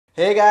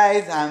Hey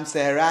guys, I'm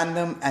Sir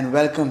Random and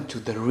welcome to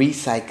the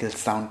Recycle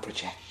Sound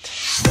Project.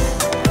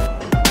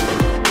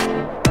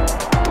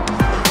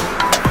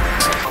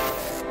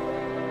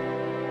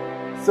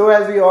 So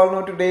as we all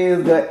know, today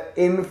is the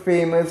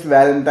infamous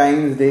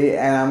Valentine's Day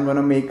and I'm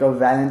gonna make a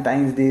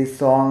Valentine's Day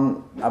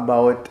song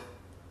about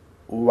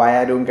why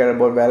I don't care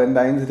about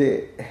Valentine's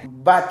Day.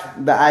 But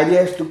the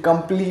idea is to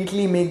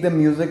completely make the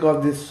music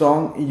of this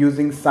song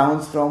using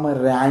sounds from a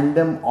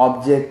random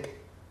object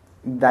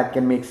that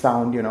can make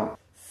sound,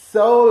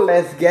 So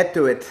let's get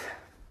to it.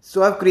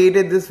 So I've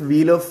created this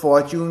wheel of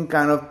fortune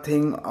kind of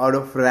thing out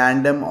of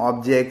random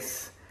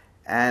objects,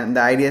 and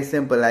the idea is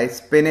simple. I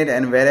spin it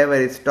and wherever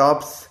it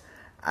stops,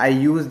 I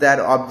use that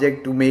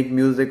object to make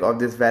music of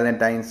this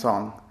Valentine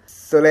song.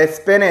 So let's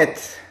spin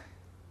it.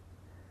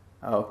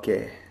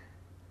 Okay.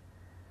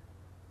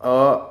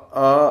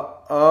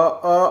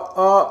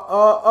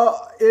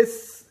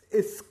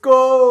 It's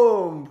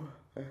comb.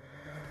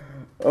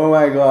 Oh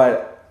my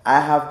god. I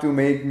have to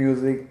make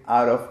music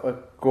out of a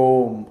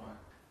comb.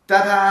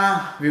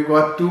 Ta-da! We've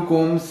got two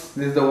combs.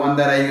 This is the one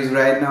that I use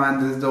right now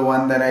and this is the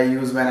one that I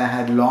used when I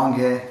had long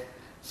hair.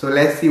 So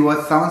let's see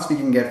what sounds we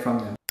can get from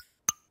them.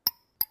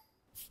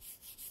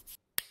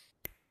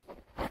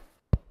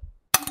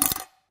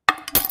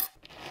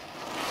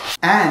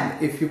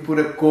 And if you put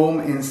a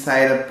comb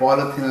inside a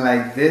polythene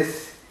like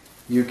this,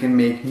 you can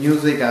make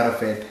music out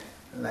of it.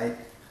 Like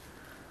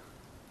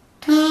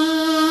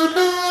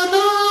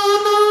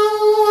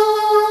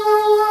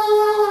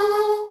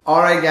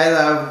alright guys,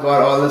 I've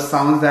got all the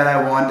sounds that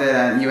I wanted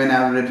and even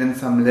I've written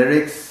some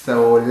lyrics.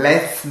 So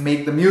let's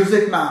make the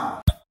music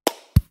now.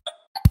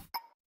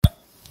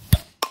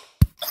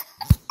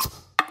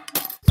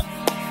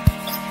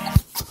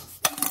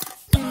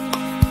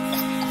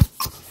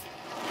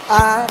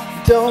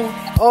 I don't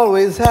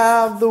always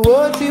have the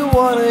words you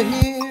wanna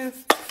hear.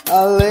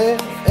 I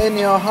live in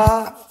your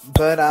heart,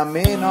 but I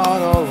may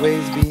not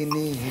always be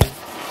near.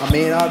 I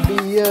may not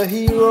be a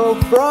hero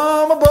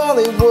from a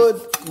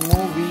Bollywood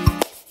movie.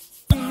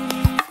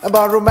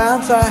 About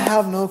romance I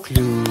have no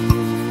clue.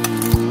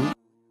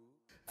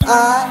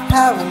 I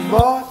haven't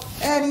bought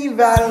any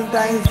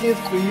Valentine's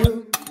gift for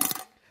you.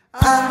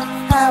 I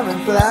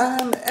haven't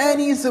planned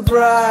any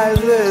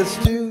surprises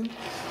too.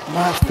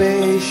 My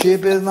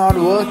spaceship is not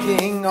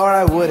working or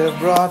I would have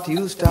brought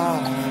you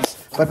stars.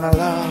 But my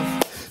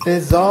love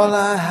is all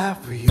I have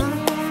for you.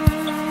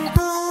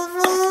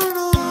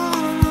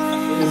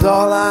 Is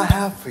all I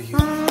have for you.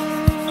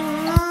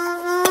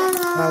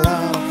 My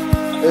love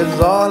is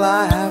all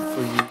I have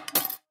for you.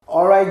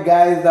 Alright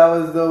guys, that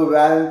was the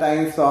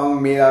Valentine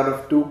song made out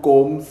of two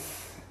combs.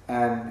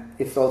 And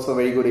it's also a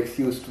very good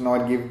excuse to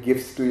not give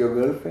gifts to your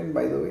girlfriend,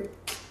 by the way.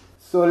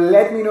 So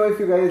let me know if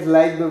you guys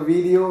like the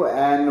video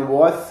and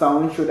what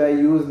sound should I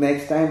use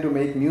next time to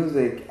make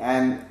music.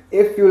 And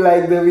if you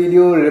like the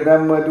video,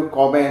 remember to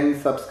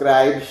comment,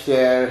 subscribe,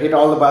 share, hit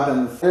all the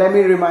buttons. Let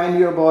me remind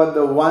you about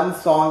the one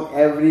song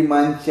every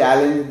month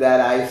challenge that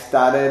I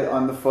started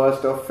on the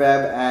 1st of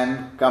Feb,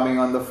 and coming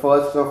on the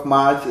 1st of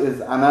March is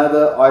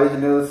another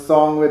original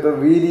song with a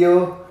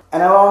video.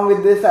 And along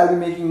with this, I'll be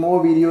making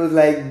more videos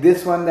like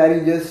this one that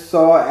you just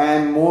saw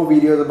and more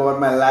videos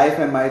about my life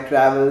and my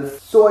travels.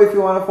 So if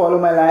you want to follow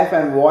my life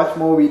and watch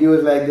more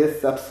videos like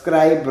this,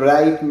 subscribe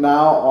right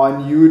now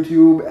on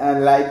YouTube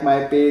and like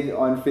my page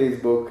on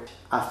Facebook.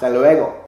 Hasta luego.